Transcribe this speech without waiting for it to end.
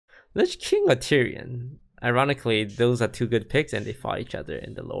Lich King or Tyrion? Ironically, those are two good picks and they fought each other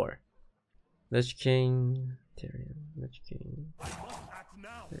in the lore. Lich King, Tyrion, Lich King,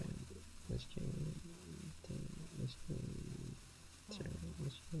 Tyrion, Lich King, Tyrion, Lich King, Tyrion,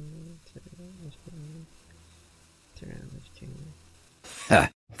 Lich King, Tyrion, Lich King, Tyrion, Lich King. Ha!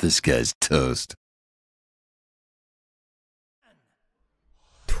 This guy's toast.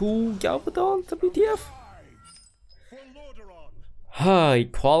 2 Galvadon WTF?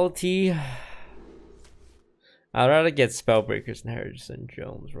 Equality. I'd rather get Spellbreakers and Harrison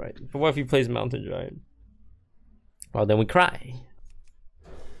Jones, right? But what if he plays Mountain Giant? Well, then we cry.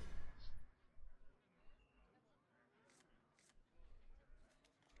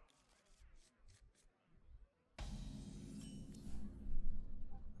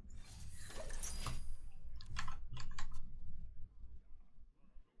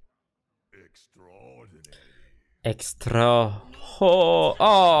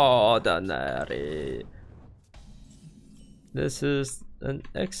 Extraordinary. This is an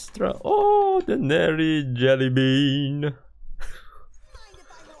extraordinary jelly bean.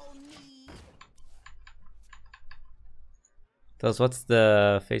 So what's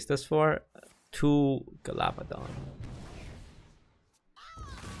the face this for? 2 Galvadon.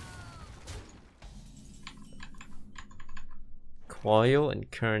 Coil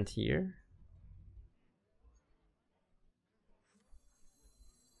and current here.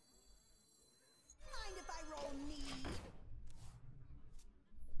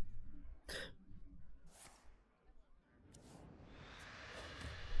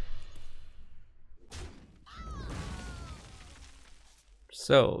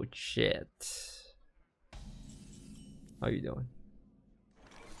 So shit. How you doing?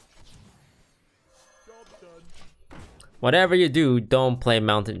 Whatever you do, don't play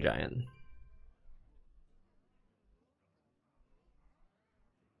Mountain Giant.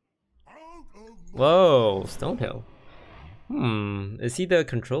 Whoa, Stonehill. Is he the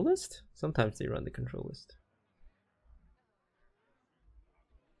control list? Sometimes they run the control list.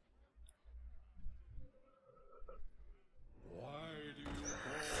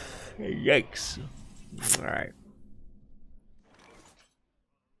 Yikes. Alright.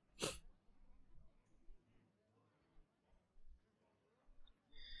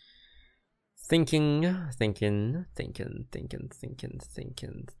 Thinking. I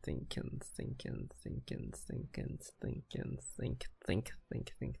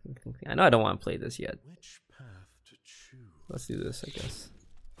know I don't want to play this yet. Which path to choose? Let's do this, I guess.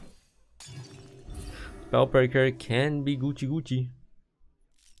 Spellbreaker can be Gucci Gucci.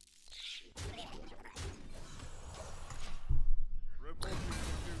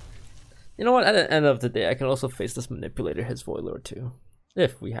 You know what? At the end of the day, I can also face this manipulator, his Voilor too,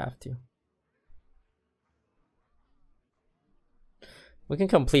 if we have to. We can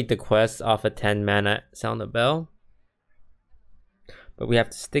complete the quest off a 10 mana Sound a Bell, but we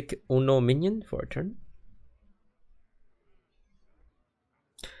have to stick Uno minion for a turn.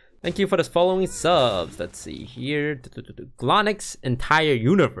 Thank you for the following subs. Let's see here. Glonix Entire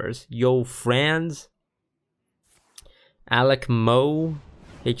Universe. Yo Franz. Alec Mo.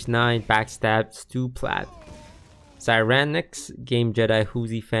 H9 Backstab Stu Platt. Cyranix. Game Jedi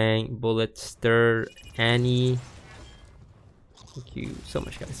Hoozy Fang. Bullet Stir Annie. Thank you so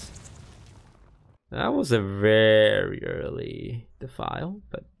much, guys. That was a very early defile,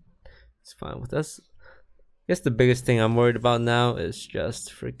 but it's fine with us. I guess the biggest thing I'm worried about now is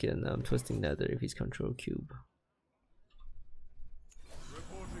just freaking Twisting Nether if he's control cube.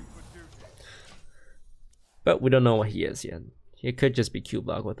 But we don't know what he is yet. He could just be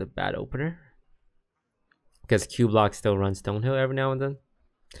Cubelock with a bad opener, because Cubelock still runs Stonehill every now and then.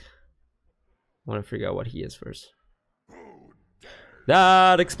 I want to figure out what he is first.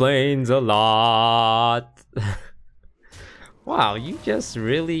 That explains a lot. Wow, you just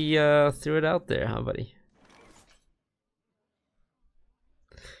really threw it out there, huh, buddy?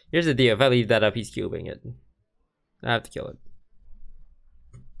 Here's the deal, if I leave that up, he's cubing it. I have to kill it.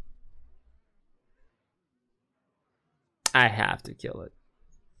 I have to kill it.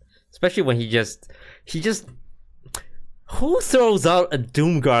 Especially when he just... Who throws out a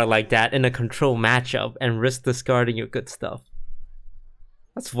Doomguard like that in a control matchup and risks discarding your good stuff?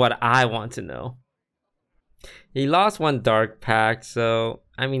 That's what I want to know. He lost one Dark Pack, so...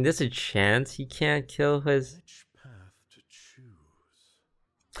 I mean, there's a chance he can't kill his...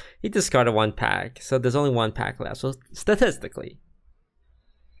 He discarded one pack, so there's only one pack left. So statistically,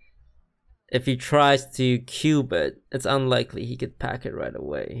 if he tries to cube it, it's unlikely he could pack it right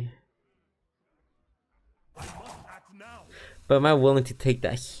away. But am I willing to take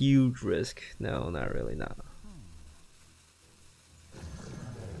that huge risk? No, not really, no.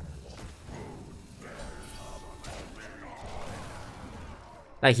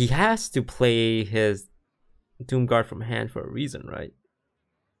 Like, he has to play his Doomguard from hand for a reason, right?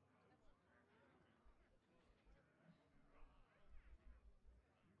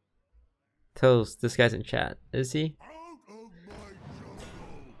 Toast, this guy's in chat. Is he?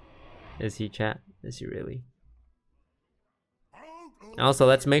 Is he, chat? Is he really? Also,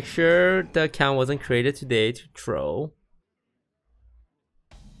 let's make sure the account wasn't created today to troll.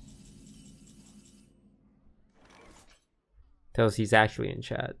 Toast, he's actually in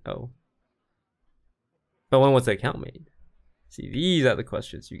chat. Oh. But when was the account made? See, these are the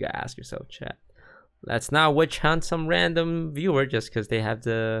questions you gotta ask yourself, chat. Let's not witch hunt some random viewer just because they have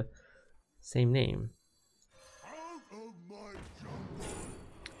the same name.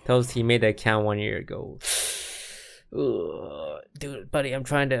 Toast, he made the account 1 year ago. Ugh, dude, buddy, I'm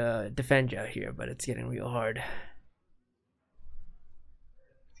trying to defend you out here, but it's getting real hard.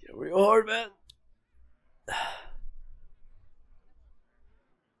 It's getting real hard, man.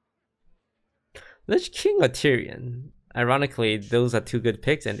 Lich King or Tyrion? Ironically, those are two good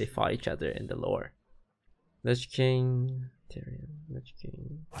picks and they fought each other in the lore. Lich King, Tyrion, Lich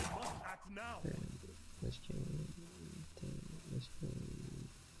King, Tyrion, Lich King, Tyrion, Lich King,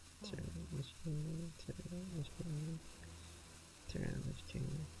 Tyrion, Lich King, Tyrion, Lich King, Tyrion, Lich King.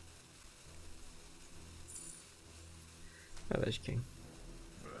 Oh, Lich King.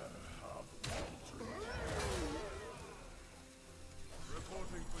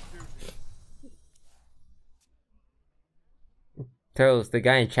 Toast, the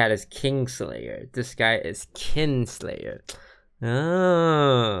guy in chat is Kingslayer. This guy is Kinslayer.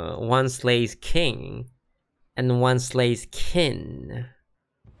 Oh, one slays king and one slays kin.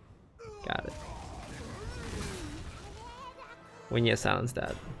 Got it. When you silence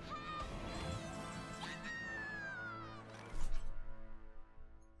that.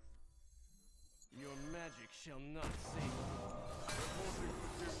 Your magic shall not save.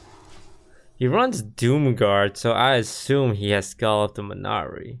 He runs Doomguard, so I assume he has Skull of the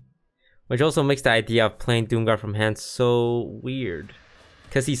Manari. Which also makes the idea of playing Doomguard from hand so weird.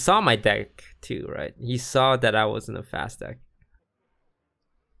 Because he saw my deck too, right? He saw that I was in a fast deck.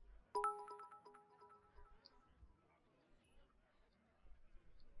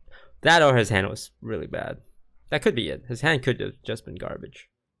 That or his hand was really bad. That could be it. His hand could have just been garbage.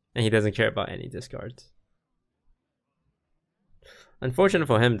 And he doesn't care about any discards. Unfortunate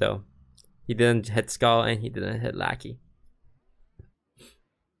for him though. He didn't hit Skull and he didn't hit Lackey.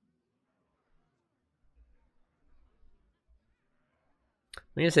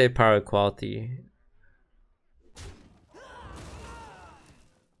 When you say power quality,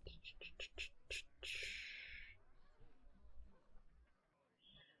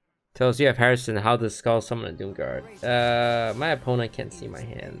 tells you have Harrison. How does Skull summon a Doomguard? My opponent can't see my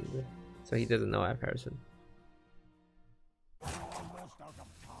hand, so he doesn't know I have Harrison.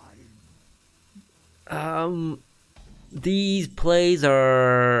 These plays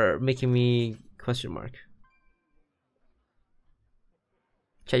are making me question mark.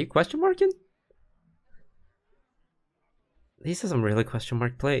 Are you question marking? These are some really question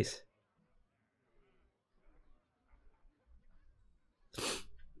mark plays.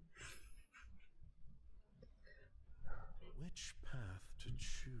 Which path to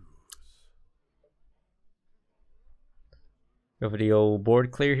choose? Go for the old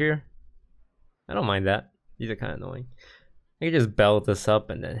board clear here. I don't mind that. These are kind of annoying. I can just belt this up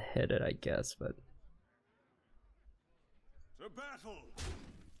and then hit it, I guess, but. To battle!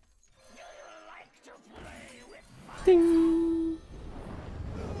 Ding!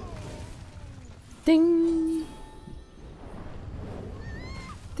 Ding!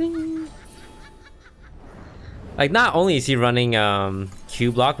 Ding! Like, not only is he running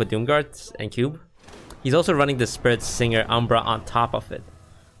Cubelock with Doomguards and Cube, he's also running the Spirit Singer Umbra on top of it.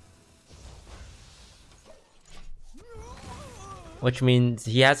 Which means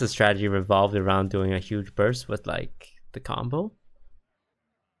he has a strategy revolved around doing a huge burst with like the combo.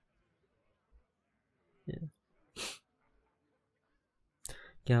 Yeah.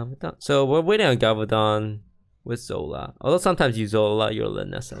 Galvadon. So we're waiting on Galvadon with Zola. Although sometimes you Zola your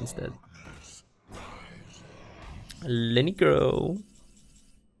Linessa instead. Lenny girl.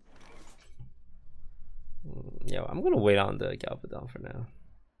 Yeah, I'm gonna wait on the Galvadon for now.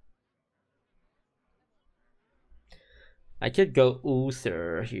 I could go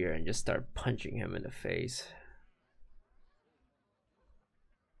Uther here and just start punching him in the face.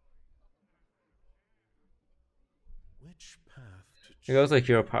 Which path to He goes like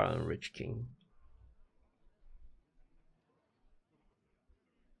Hero Power on Rich King.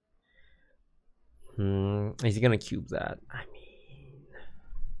 Is he gonna cube that? I mean,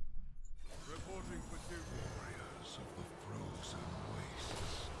 reporting for duty. Warriors of the frozen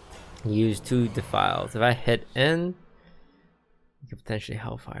wastes. Use 2 defiles. If I hit in, you could potentially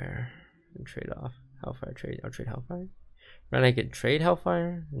Hellfire and trade off. Hellfire trade. I'll trade Hellfire. Then I could trade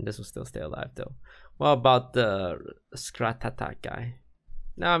Hellfire, and this will still stay alive though. What about the Skratata guy?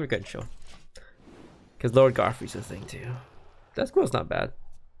 No, I'm good, sure. Because Lord Garfrey's a thing too. That's cool, it's not bad.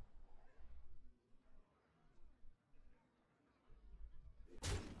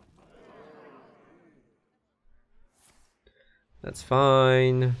 That's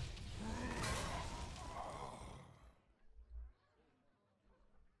fine.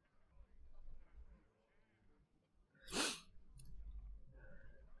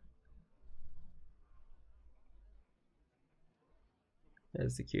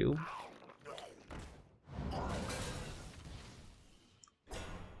 There's the cube.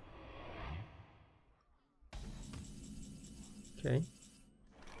 Okay.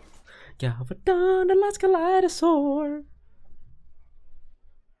 Galvadon, the last Kaleidosaur.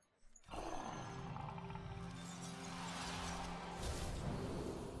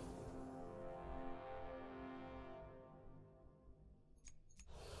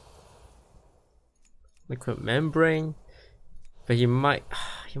 Liquid membrane, but he might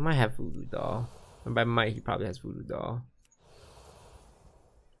have Voodoo Doll. And by might, he probably has Voodoo Doll.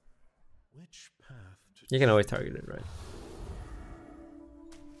 Which path to You can always target it, right?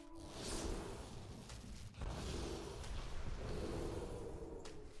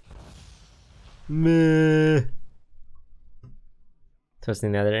 Meh.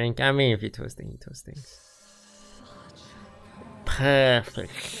 Toasting the other ink. I mean, if you're toasting, you toast things.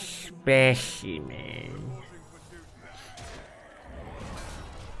 Perfect specimen.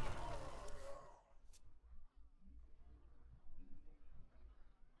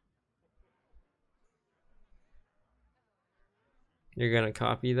 You're gonna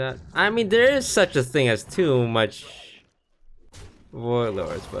copy that? I mean, there is such a thing as too much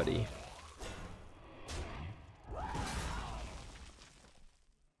Warlords, buddy.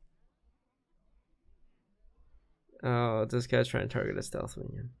 Oh, this guy's trying to target a stealth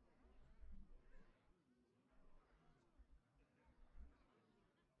minion.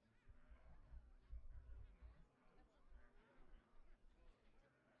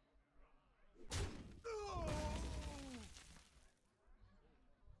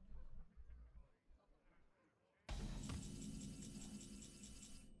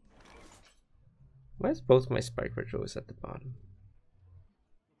 Why is both my spike rituals at the bottom?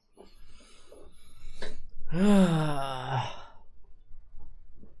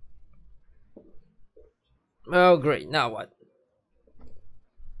 Oh, great. Now what?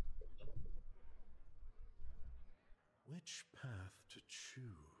 which path to choose?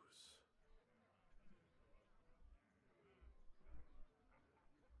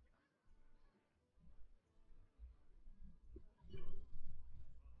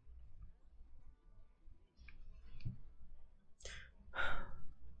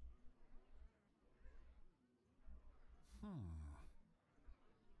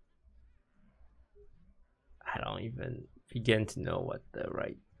 I don't even begin to know what the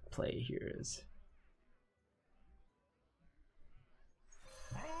right play here is.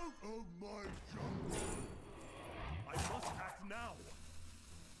 Out of my jungle! I must act now!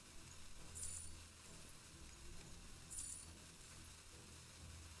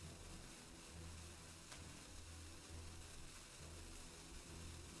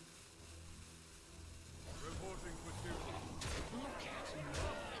 Reporting pursuit.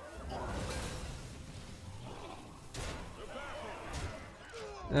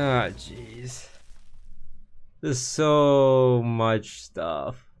 Ah, jeez. There's so much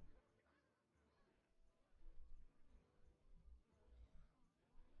stuff.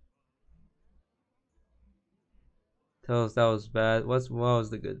 Tell us that was bad. What was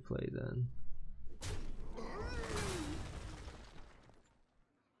the good play then?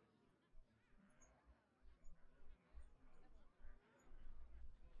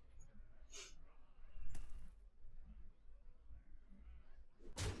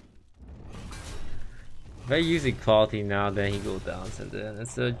 If I use equality now, then he goes down, and then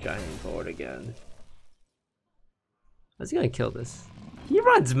it's a giant board again. How's he gonna kill this? He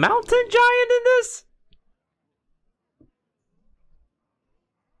runs Mountain Giant in this?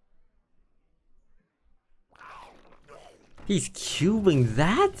 He's cubing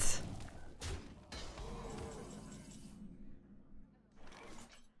that?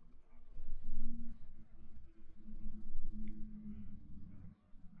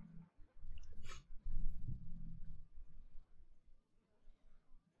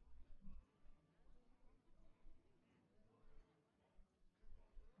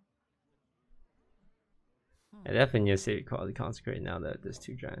 I definitely need to save quality consecrate now that there's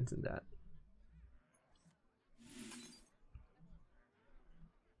 2 giants in that.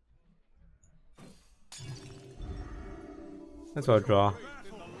 That's what I'll draw.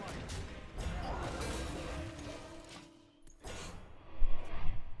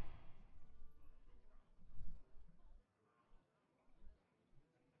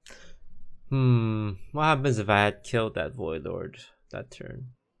 What happens if I had killed that Void Lord that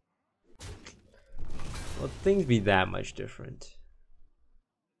turn? Will things be that much different?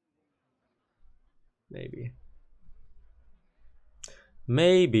 Maybe.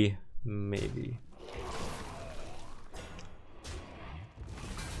 Maybe.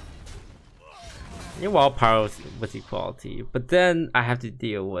 Yeah, well, power with equality, but then I have to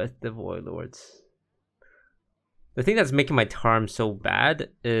deal with the Void Lords. The thing that's making my Tarm so bad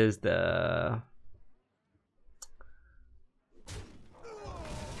is the...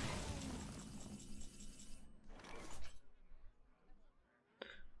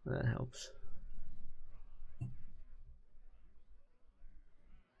 That helps.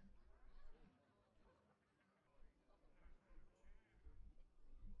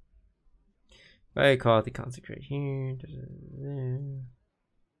 Very quality consecrate here.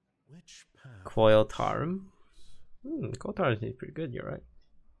 Coil Tarm. Coil Tarm is pretty good, you're right.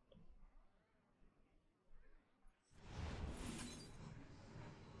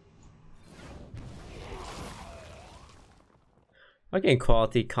 I'm getting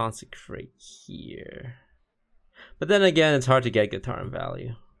quality consecrate here. But then again, it's hard to get good Tarm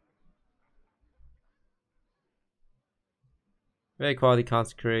value. Very quality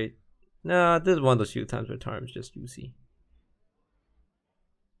consecrate. No, this is one of those few times where Tarm's just juicy.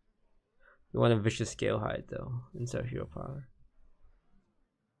 You want a vicious scale height though, instead of hero power.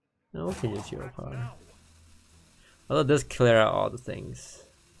 No, we can use hero power. Although it does clear out all the things.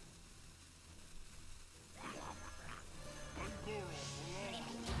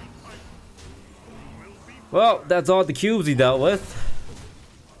 Well, that's all the cubes he dealt with.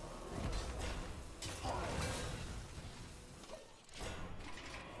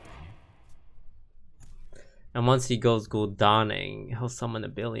 And once he goes gul'daning, he'll summon a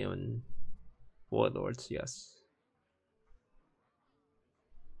billion warlords, yes.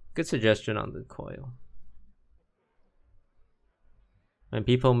 Good suggestion on the coil. When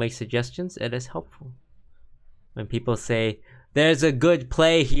people make suggestions, it is helpful. When people say, there's a good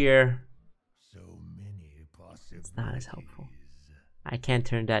play here, it's not as helpful. I can't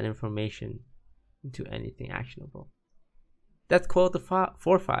turn that information into anything actionable. That's quote the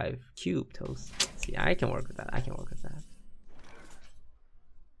 4/5 cube toast. See, I can work with that. I can work with that.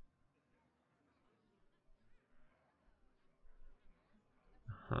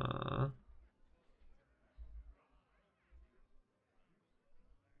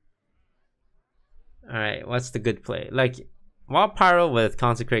 Alright, what's the good play? Like, while Pyro with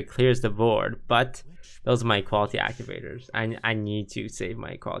Consecrate clears the board, but those are my quality activators. I need to save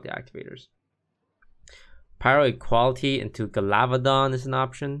my quality activators. Pyro Equality into GALVADON is an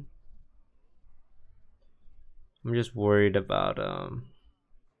option. I'm just worried about Pyro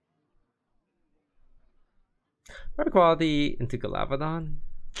Equality into GALVADON.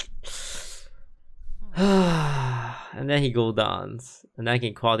 And then he gul'dans, and then I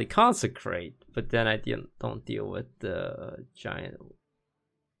can quality consecrate, but then I don't deal with the giant.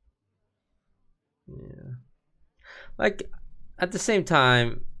 Yeah, like at the same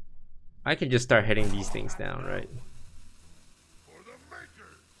time, I can just start hitting these things down, right?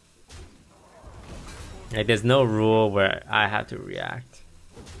 Like there's no rule where I have to react.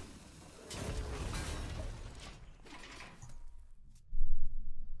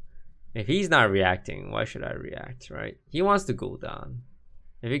 If he's not reacting, why should I react, right? He wants to go down.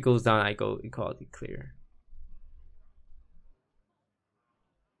 If he goes down, I go equality clear.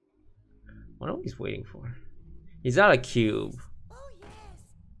 What are we waiting for? He's out a cube. Oh yes,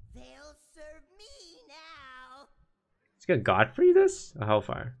 they'll serve me now. He's gonna Godfrey this? Or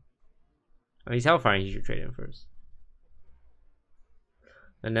Hellfire? Oh, he's Hellfire, he should trade him first.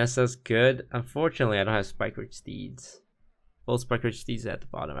 Vanessa's good. Unfortunately, I don't have Spike-Rich Steeds. Both Spike-Rich Steeds at the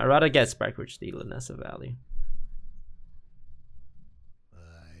bottom. I'd rather get Spike-Rich Steed Lanessa value.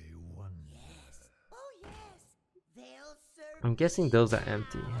 I wonder. Yes. Oh yes, they'll serve I'm guessing those are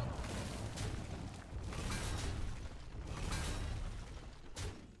empty.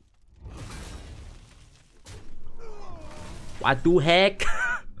 What the heck?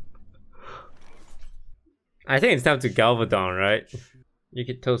 I think it's time to Galvadon, right? You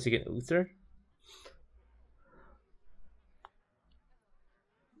can toast, you can Uther.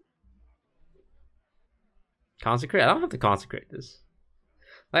 Consecrate? I don't have to consecrate this.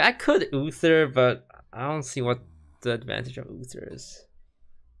 Like I could Uther, but I don't see what the advantage of Uther is.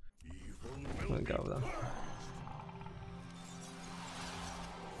 I'm gonna go with that.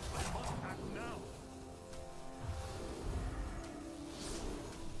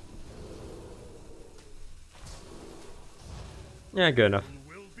 Yeah, good enough.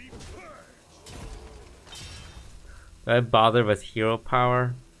 Do I bother with hero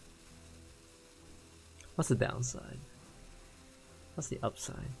power? What's the downside? What's the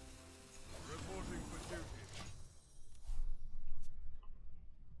upside?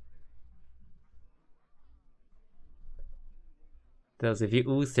 Because if you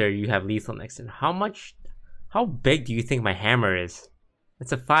Uther, you have lethal next turn. How big do you think my hammer is?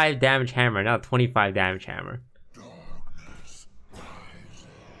 It's a 5 damage hammer, not a 25 damage hammer.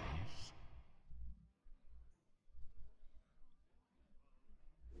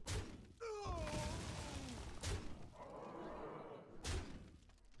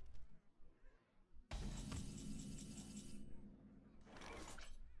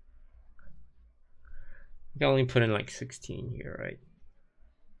 You can only put in like 16 here, right?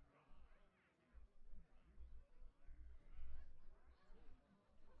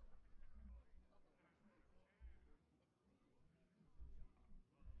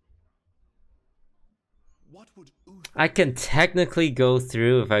 What would Uther I can technically go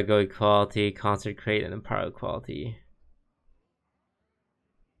through if I go equality, consecrate, and then power equality.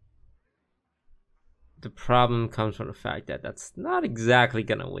 The problem comes from the fact that that's not exactly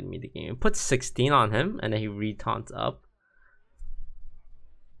gonna win me the game. Put 16 on him, and then he retaunts up.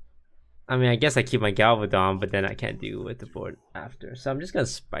 I mean, I guess I keep my Galvadon, but then I can't do with the board after. So I'm just gonna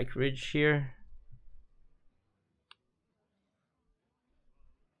Spike Ridge here.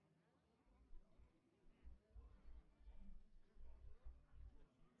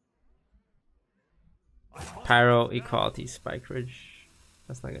 Pyro, equality, Spike Ridge.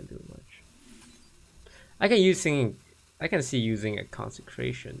 That's not gonna do much. I can see using a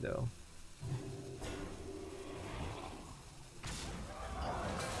consecration though.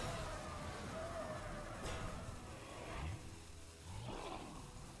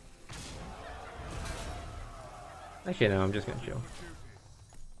 Actually, no, I'm just gonna chill.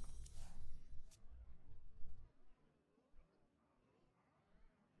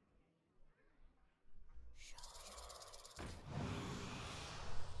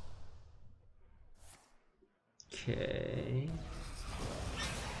 Okay.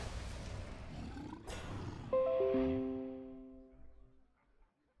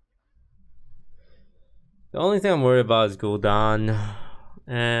 The only thing I'm worried about is gul'dan,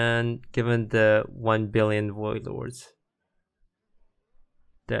 and given the 1 billion void lords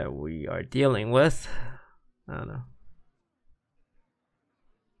that we are dealing with, I don't know.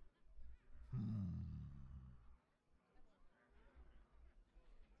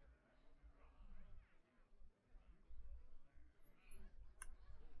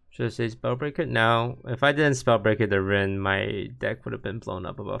 Should I say Spellbreaker? No. If I didn't Spellbreaker the Rin, my deck would have been blown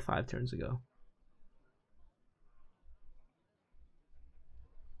up about 5 turns ago.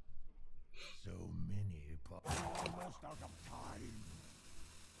 so many almost out of time?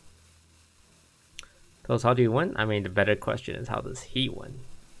 So how do you win? I mean, the better question is how does he win?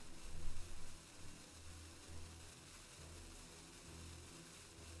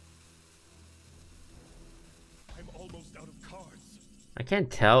 I'm almost out of cards. I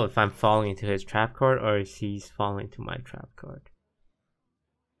can't tell if I'm falling into his trap card or if he's falling into my trap card.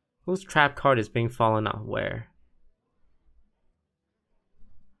 Whose trap card is being fallen on where?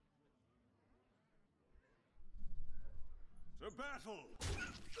 To battle!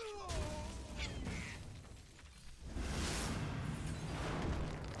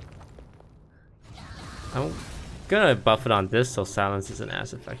 I'm gonna buff it on this so silence isn't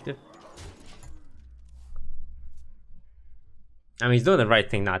as effective. I mean, he's doing the right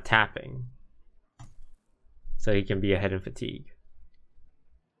thing, not tapping. So he can be ahead in fatigue.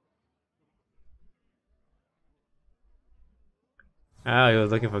 Oh, he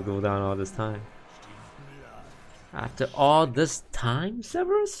was looking for gul'dan all this time. After all this time,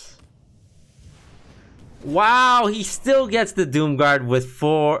 Severus? Wow, he still gets the Doomguard with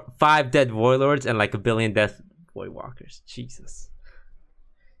 5 dead Warlords and like a billion death Voidwalkers. Jesus.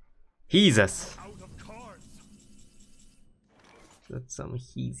 Jesus. Out of cards! That's some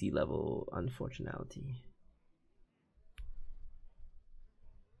easy level unfortunality.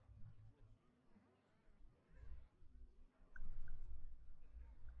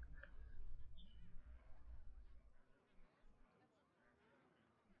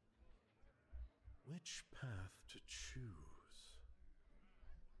 Which path to choose?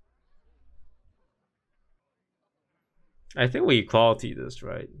 I think we equality this,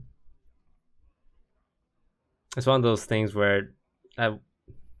 right? It's one of those things where I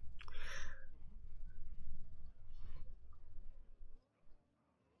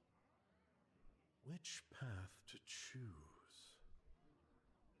Which path to choose?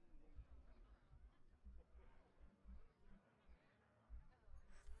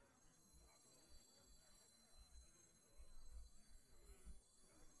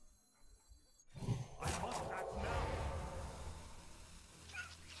 I must act now.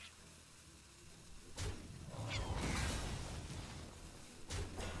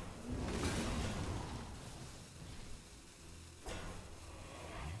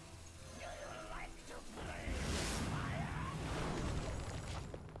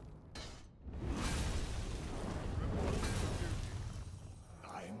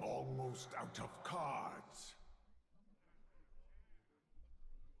 I'm almost out of cards.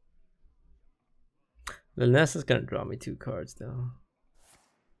 Linessa's gonna draw me 2 cards though.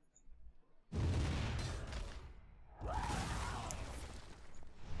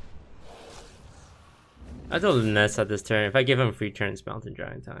 I told Linessa this turn, if I give him free turns, Mountain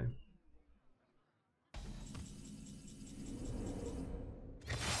Giant time.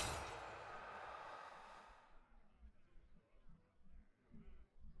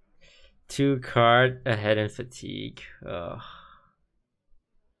 Two card ahead in fatigue. Ugh.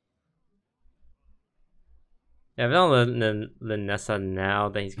 Yeah, if I don't let Linessa now,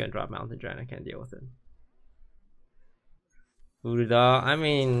 then he's gonna drop Mountain Giant. I can't deal with it. Voodoo Doll, I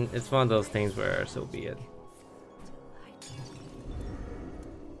mean, it's one of those things where so be it.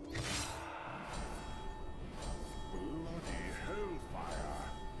 Bloody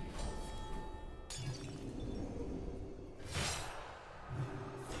hellfire.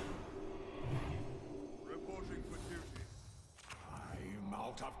 Reporting for duty. I'm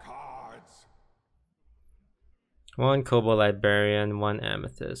out of cards. 1 Kobold Librarian, 1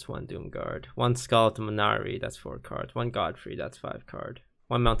 Amethyst, 1 Doomguard, 1 Skeleton Minari, that's 4 cards, 1 Godfrey, that's 5 card,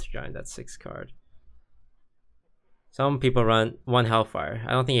 1 Mountain Giant, that's 6 card. Some people run 1 Hellfire.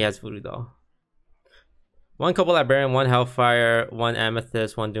 I don't think he has Voodoo Doll. 1 Kobold Librarian, 1 Hellfire, 1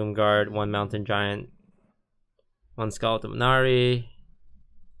 Amethyst, 1 Doomguard, 1 Mountain Giant, 1 Skeleton Minari,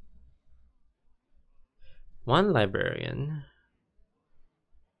 1 Librarian,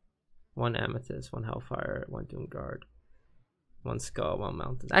 1 Amethyst, 1 Hellfire, 1 Doomguard, 1 Skull, 1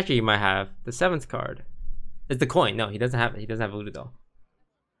 Mountain. Actually, he might have the 7th card. It's the coin. No, he doesn't have it. He doesn't have Voodoo Doll.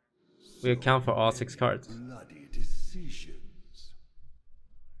 We account for all 6 cards. Bloody decisions.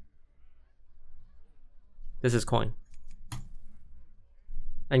 This is coin.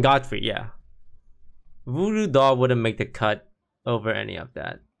 And Godfrey, yeah. Voodoo Doll wouldn't make the cut over any of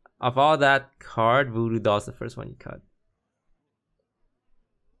that. Of all that card, Voodoo Doll's the first one you cut.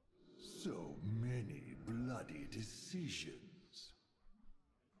 So many bloody decisions.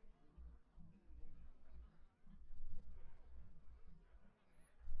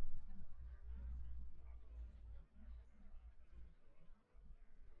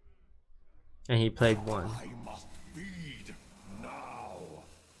 And he played 1. I must feed now.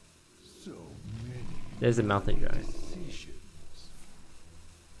 So many There's a Mountain Giant. decisions.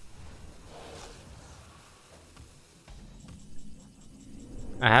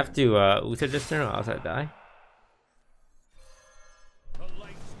 I have to Uther this turn or else I die. The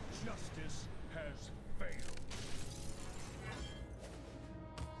light's justice has failed.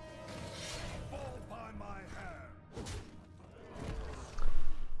 Fall by my hand.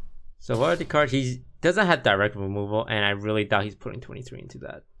 So what are the cards? He doesn't have direct removal, and I really doubt he's putting 23 into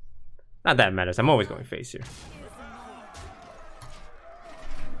that. Not that it matters. I'm always going face here.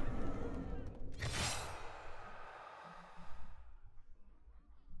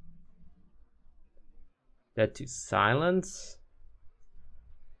 Dead to silence?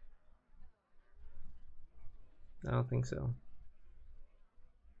 I don't think so.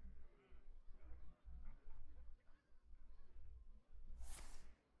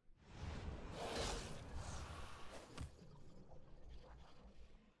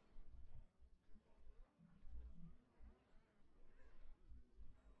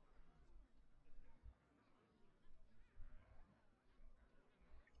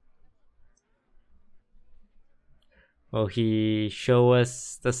 Will he show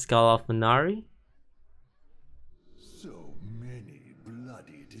us the Skull of Minari? So many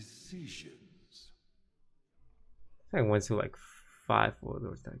bloody decisions. I think I went to like 5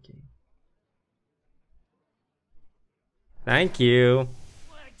 warlords that game. Thank you.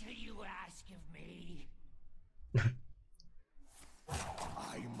 What do you ask of me?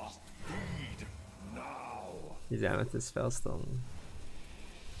 I must feed now. His Amethyst Spellstone.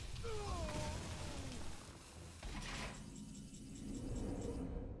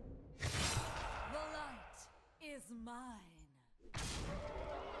 The light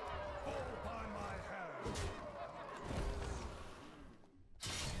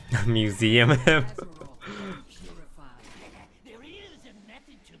Museum him. There is a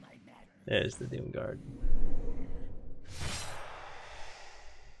method to my madness. There's the Doom Guard.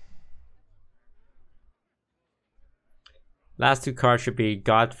 Last two cards should be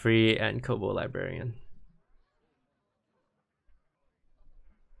Godfrey and Kobo Librarian.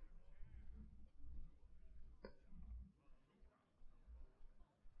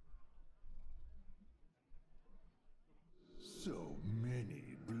 So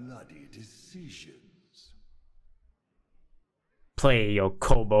many bloody decisions. Play your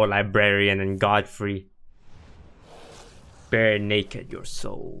Kobo Librarian and Godfrey. Bare naked your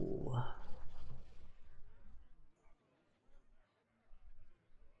soul.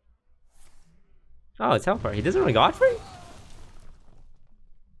 Oh, it's Hellfire. He doesn't run Godfrey?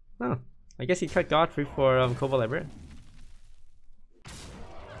 Oh, I guess he cut Godfrey for Kobo Librarian.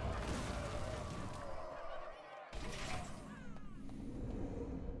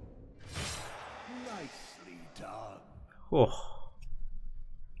 Nicely done. Oh.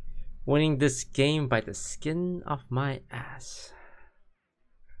 Winning this game by the skin of my ass.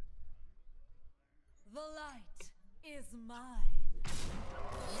 The light is mine.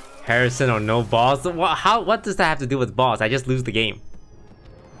 Harrison or no balls? What does that have to do with balls? I just lose the game.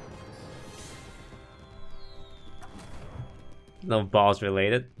 No balls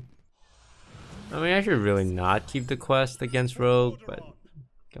related. I mean, I should really not keep the quest against Rogue, but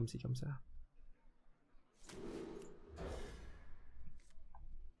come see, comes out.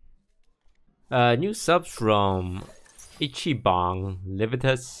 New subs from Ichibong,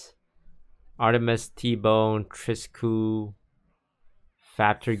 Livitus, Artemis, T-Bone, Trisku,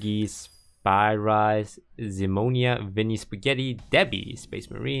 Faptergeese, Spyrise, Zimonia, Vinny Spaghetti, Debbie,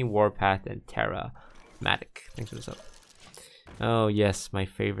 Space Marine, Warpath, and Terra Matic. Thanks for the sub. Oh yes, my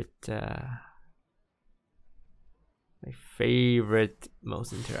favorite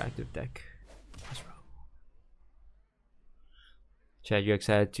most interactive deck. Chad, you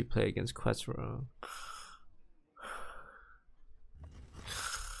excited to play against Quest Rogue?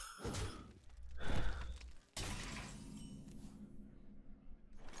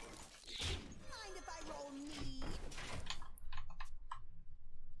 Mind if I roll me?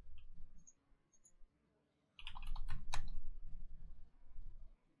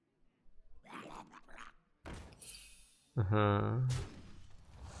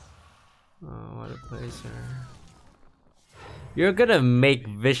 Oh, what a placer. You're gonna make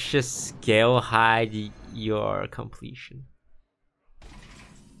Vicious Scale hide your completion.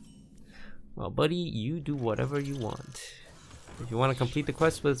 Well, buddy, you do whatever you want. If you want to complete the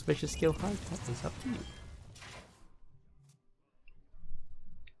quest with Vicious Scale hide, that's up to you.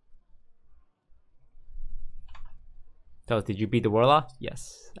 So, did you beat the Warlock?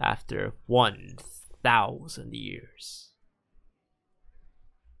 Yes, after 1,000 years.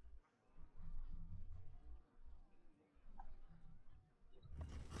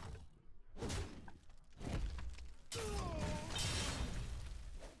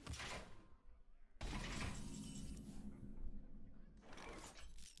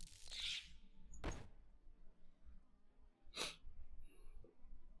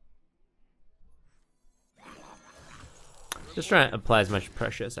 Just trying to apply as much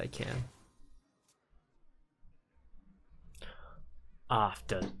pressure as I can.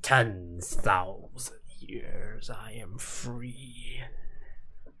 After 10,000 years, I am free.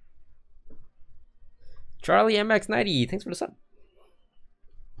 Charlie MX90, thanks for the sub.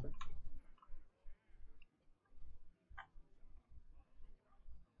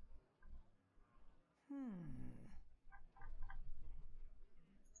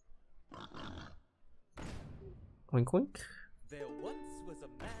 Wink wink. There once was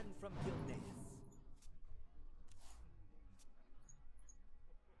a man from Gilneas.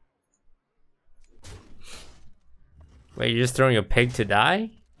 Wait, you're just throwing a pig to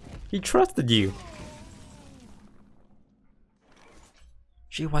die? He trusted you.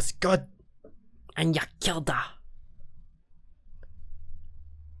 She was good, and you killed her.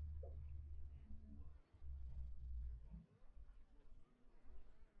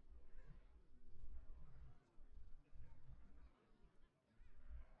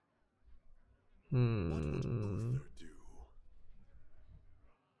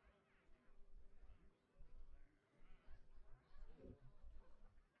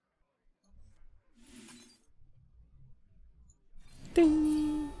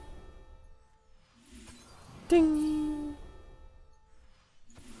 Ding. Ding.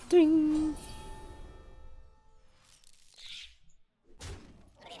 Ding.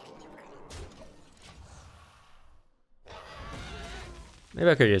 Maybe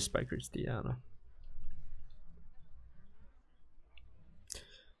I could just spike Rich D, I don't know.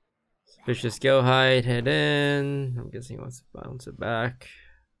 Vicious Skill Hide, head in. I'm guessing he wants to bounce it back.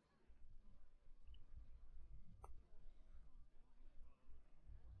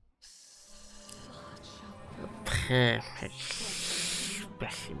 Perfect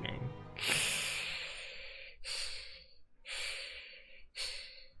specimen.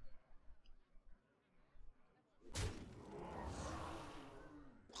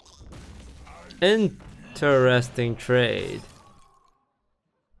 Interesting trade.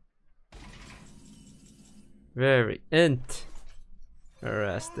 Very interesting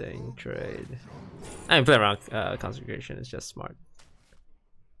trade. I mean, play around consecration is just smart.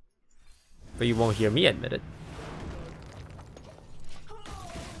 But you won't hear me admit it.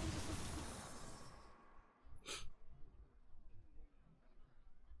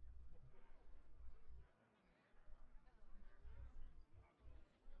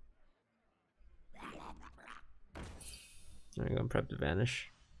 I'm gonna prep to vanish.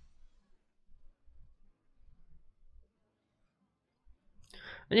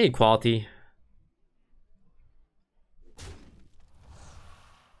 I need quality.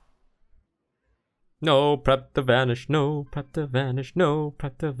 No prep to vanish, no prep to vanish, no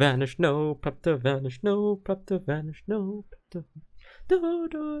prep to vanish, no prep to vanish, no prep to vanish, no prep to.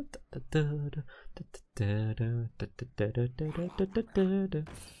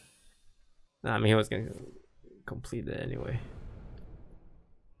 I mean, he was gonna complete it anyway.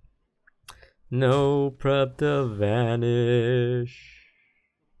 No prep to vanish.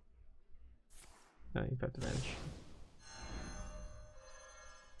 No, you prep to vanish.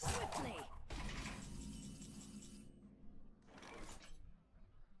 Swiftly.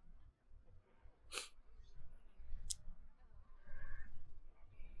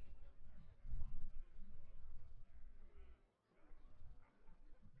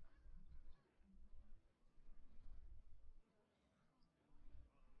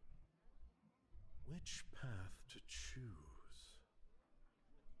 Which path to choose?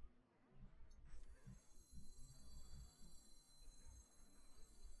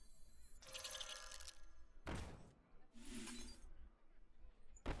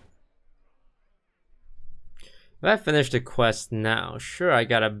 If I finish the quest now, sure, I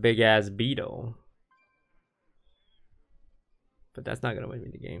got a big ass beetle, but that's not gonna win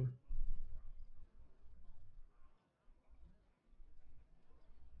me the game.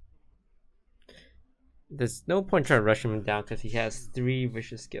 There's no point trying to rush him down because he has 3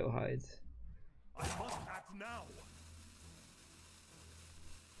 vicious skill hides. I must act now.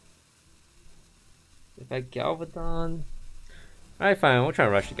 If I Galvadon, alright, fine. We'll try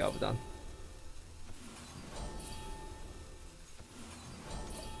to rush the Galvadon.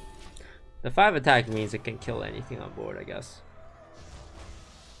 The 5 attack means it can kill anything on board, I guess.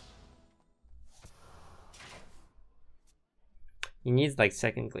 He needs like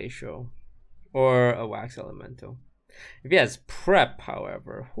second glacial or a wax elemental. If he has prep,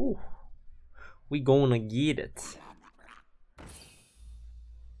 however, whew, we gonna get it.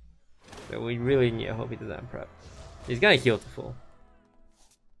 So we really need to hope he doesn't have prep. He's gonna heal to full.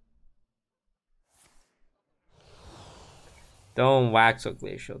 Don't wax with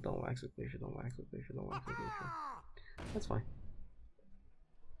glacial, don't wax with glacial, don't wax with glacial, don't wax with glacial. That's fine.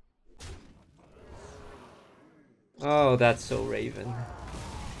 Oh, that's so Raven.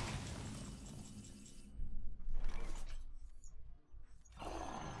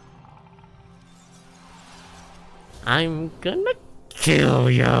 I'm gonna kill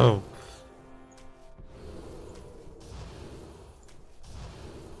you.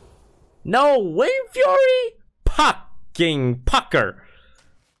 No, Wave Fury? Fucking pucker.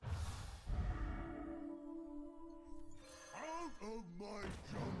 Out of my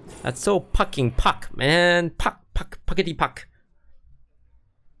jungle. That's so fucking puck, man. Puck, puck, puckety puck.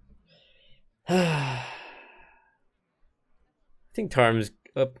 I think Tarm's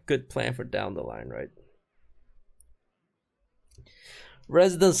a good plan for down the line, right?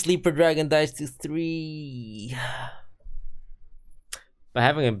 Resident Sleeper Dragon dies to 3. But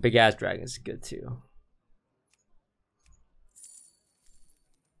having a big ass dragon is good too.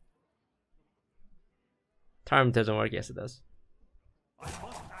 Tarm doesn't work, yes it does. I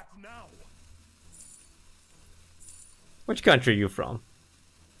must act now. Which country are you from?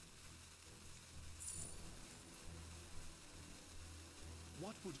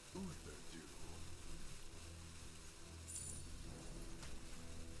 What would Uther do?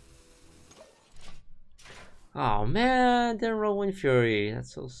 Oh man, didn't roll Wind Fury.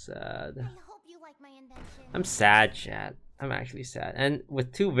 That's so sad. I hope you like my invention. I'm sad, chat. I'm actually sad. And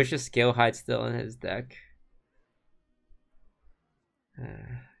with 2 vicious scale hides still in his deck,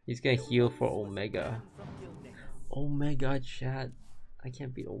 he's gonna heal for Omega. Omega, chat. I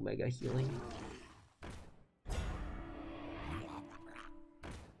can't beat Omega healing.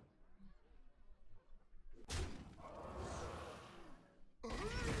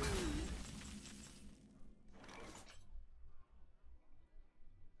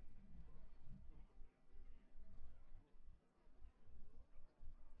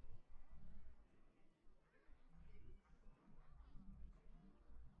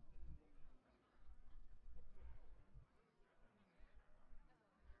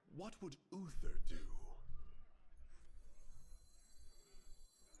 What would Uther do?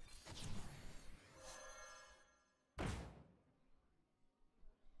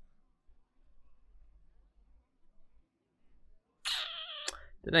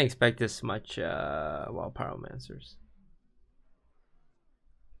 Didn't expect this much wild pyromancers.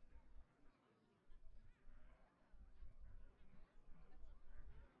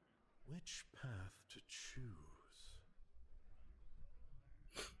 Which path to choose?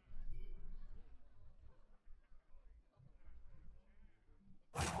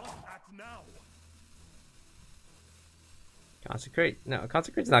 I must act now. Consecrate. No,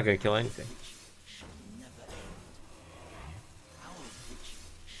 consecrate's not gonna kill anything.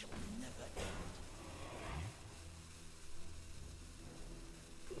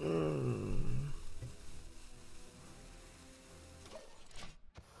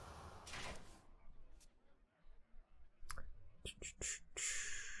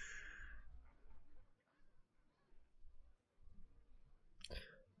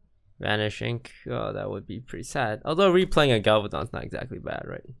 Vanish Ink. Oh, that would be pretty sad. Although replaying a Galvadon's not exactly bad,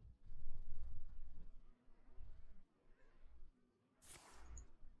 right?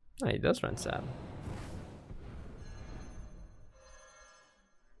 Oh, he does run Sab.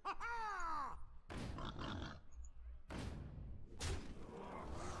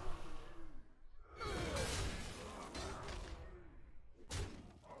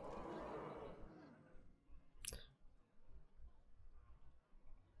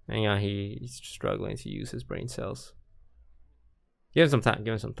 Hang on, he's struggling to use his brain cells. Give him some time.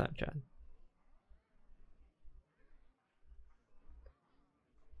 Give him some time, Chad.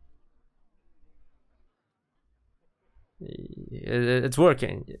 It's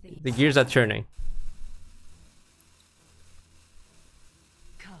working. The gears are turning.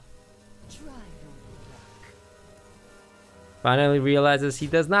 Come, try your luck. Finally realizes he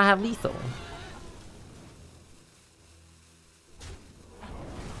does not have lethal.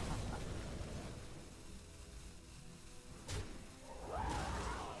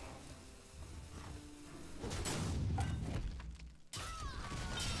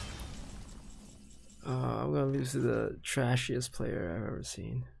 I'm gonna lose to the trashiest player I've ever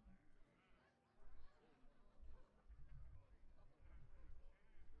seen.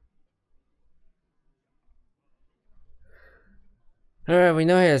 Alright, we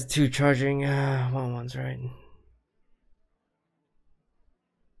know he has two charging 1/1s, right?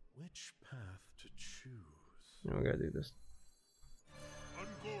 Which path to choose? No, we gotta do this.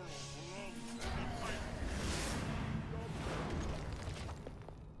 Ungoro belongs to the fight.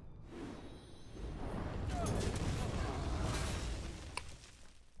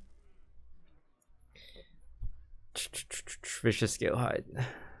 Vicious Scale Hide.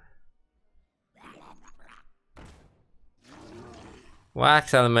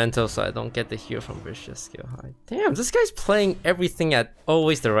 Wax Elemental so I don't get the heal from Vicious Scale Hide. Damn, this guy's playing everything at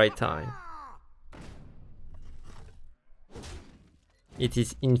always the right time. It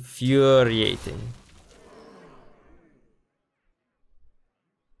is infuriating.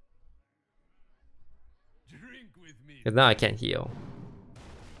 Drink with me. Because now I can't heal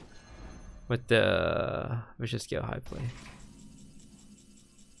with the Vicious Scale High play.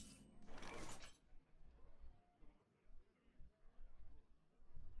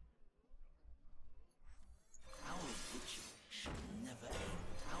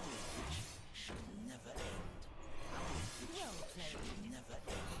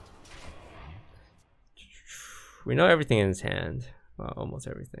 We know everything in his hand. Well, almost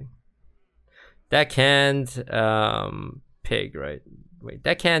everything. Deckhand, pig, right? Wait,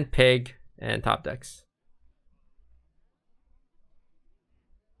 deckhand, pig, and top decks.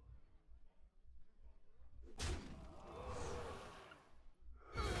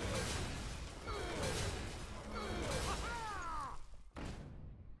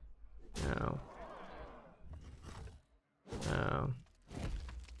 No. No.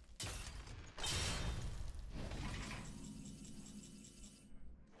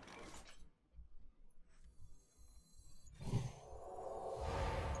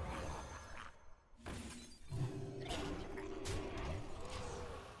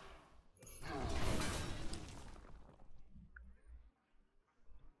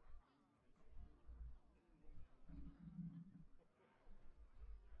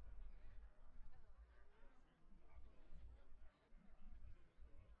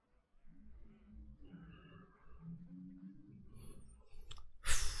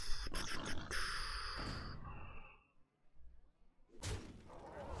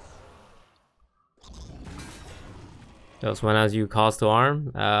 Those when I was you calls to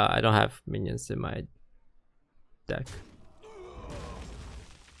arm. I don't have minions in my deck.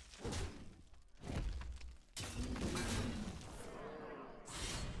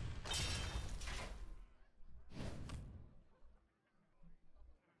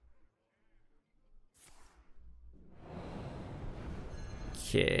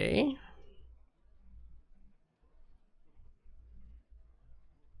 Okay.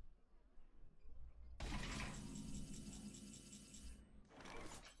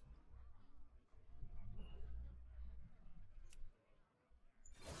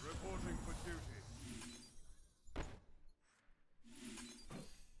 Reporting for duty.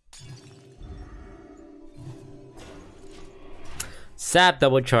 Sap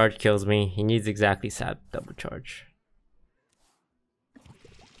double charge kills me. He needs exactly sap double charge.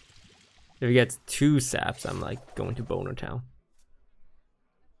 If he gets 2 saps, I'm like going to Boner Town.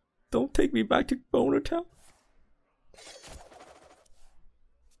 Don't take me back to Boner Town.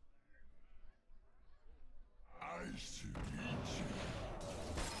 I should eat you.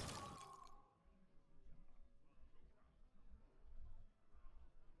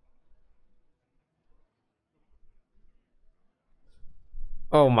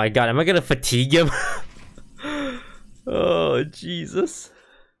 Oh my god, am I gonna fatigue him? Oh Jesus.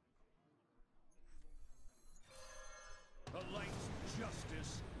 The light's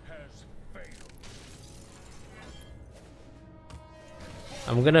justice has failed.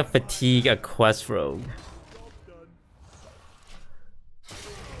 I'm gonna fatigue a quest rogue.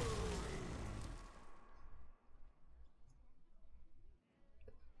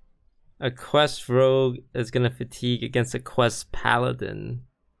 A quest rogue is gonna fatigue against a quest paladin.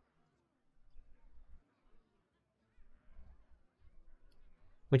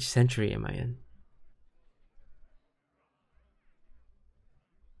 Which century am I in?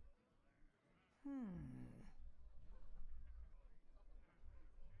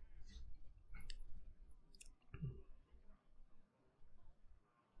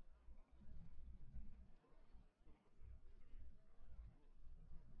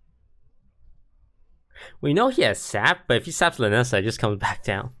 We know he has sap, but if he saps Lanessa, it just comes back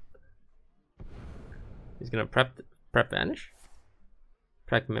down. He's gonna prep vanish?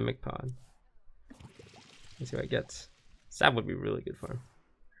 Prep mimic pod. Let's see what he gets. Sap would be really good for him.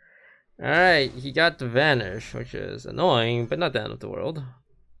 Alright, he got the vanish, which is annoying, but not the end of the world.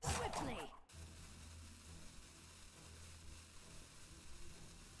 Quickly.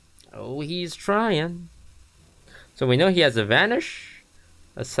 Oh, he's trying. So we know he has a vanish,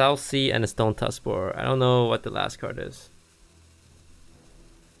 a South Sea, and a Stone Tuskboar. I don't know what the last card is.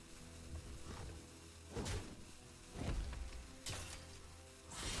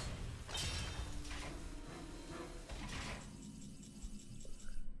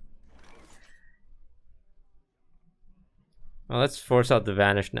 Well, let's force out the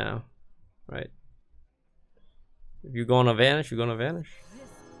vanish now, right? If you're going to vanish, you're going to vanish.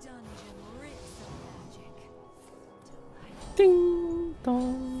 This dungeon reeks of magic. Ding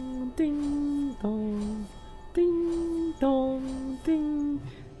dong, ding dong, ding dong, ding.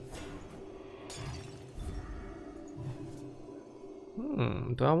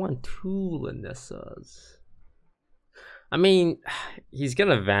 Do I want 2 Lanessas? I mean, he's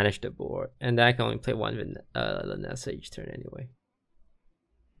gonna vanish the board, and I can only play 1 Lanessa each turn anyway.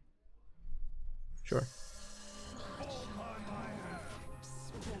 Sure. I'm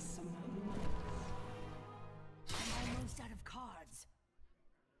almost out of cards.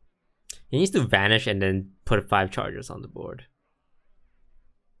 He needs to vanish and then put 5 chargers on the board.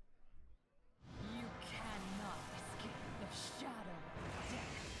 You cannot escape the shadow of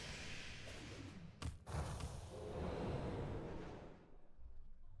death.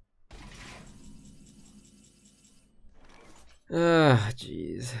 Ah,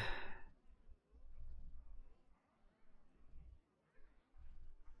 jeez.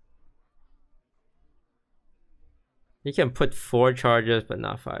 You can put 4 charges, but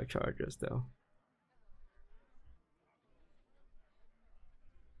not 5 charges, though.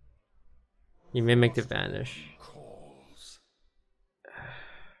 You mimic the vanish. Calls.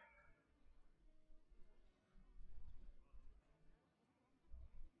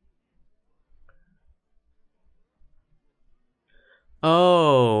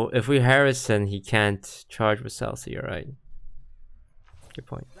 Oh, if we Harrison, he can't charge with Celsi, right? Good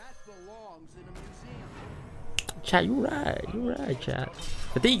point. That belongs in a museum. Chat, you're right, chat.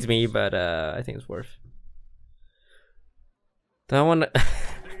 Fatigues me, but I think it's worth. Do I want to?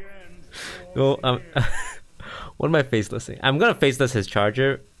 Well, what am I facelessing? I'm gonna faceless his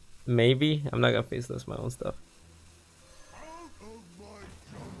charger, maybe. I'm not gonna faceless my own stuff.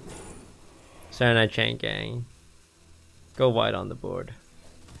 Saturday Night Chain Gang. Go white on the board.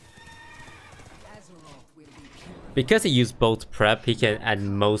 Because he used both prep, he can at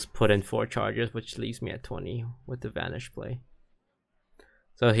most put in 4 charges, which leaves me at 20 with the vanish play.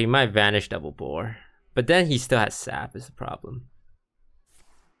 So he might vanish double bore, but then he still has sap is the problem.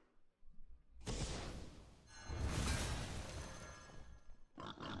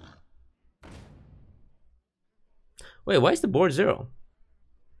 Wait, why is the board 0?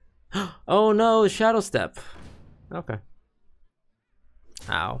 Oh no, shadow step. Okay.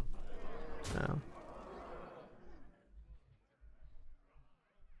 Ow. Ow.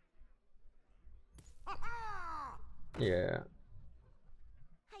 Yeah.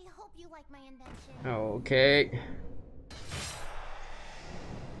 I hope you like my invention. Okay.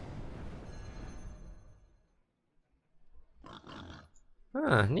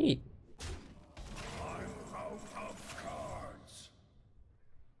 Ah, neat.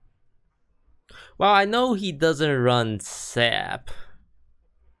 Well, I know he doesn't run sap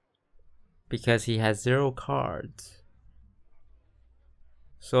because he has 0 cards.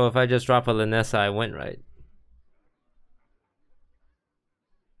 So if I just drop a Linessa, I win, right?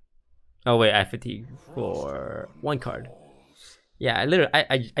 Oh wait, I fatigue for 1 card. Yeah, I literally,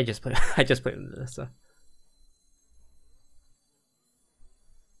 I just played, I just played Linessa.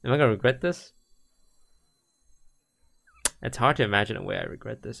 Am I gonna regret this? It's hard to imagine a way I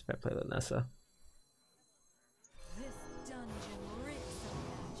regret this if I play Linessa. This dungeon reeks of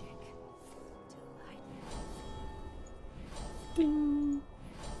magic. Delightful. Ding,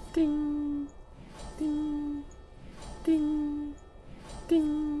 ding, ding, ding,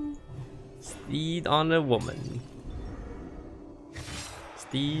 ding. Steed on a woman.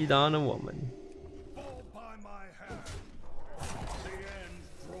 Steed on a woman. Fall by my hand. The end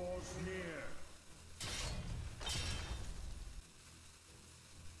draws near.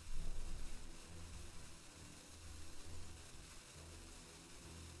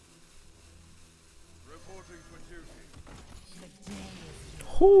 Reporting for duty.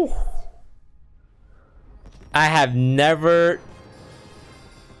 Whew. I have never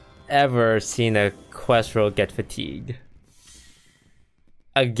ever seen a quest roll get fatigued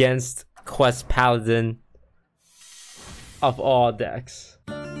against Quest Paladin of all decks.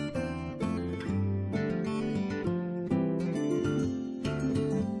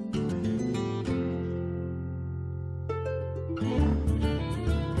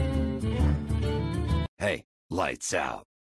 Hey, lights out.